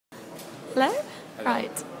Hello? Hello.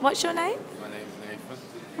 Right. What's your name? My name is Nathan.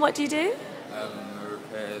 What do you do? I'm a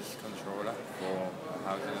repairs controller for a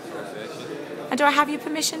housing association. And do I have your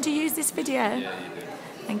permission to use this video? Yeah, you do.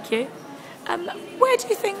 Thank you. Where do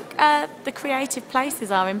you think the creative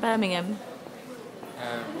places are in Birmingham?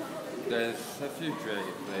 There's a few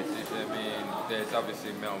creative places. I mean, there's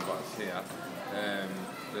obviously Mailbox here.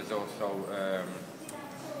 There's also,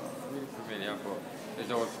 really familiar, but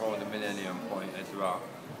there's also the Millennium Point as well.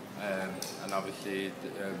 And obviously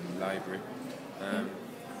the library.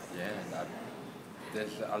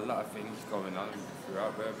 There's a lot of things going on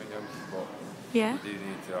throughout Birmingham, but Yeah. we do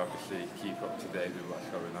need to obviously keep up to date with what's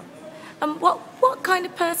going on. What kind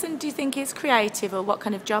of person do you think is creative, or what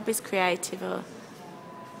kind of job is creative? Or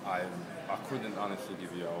I couldn't honestly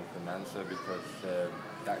give you an open answer because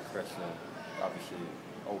that question obviously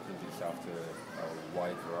opens itself to a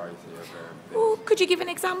wide variety of well, things. could you give an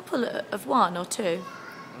example of one or two?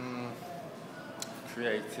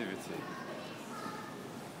 Creativity.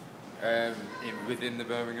 Within the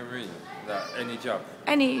Birmingham region, that any job.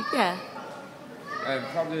 Yeah.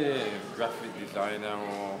 Probably a graphic designer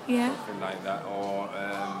or Yeah. something like that, or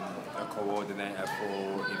a coordinator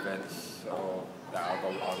for events or that are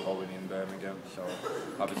going in Birmingham. So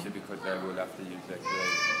obviously because they will have to use their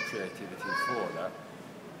creativity for that,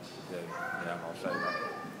 then yeah, I'll say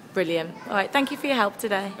that. Brilliant. All right. Thank you for your help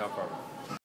today. No problem.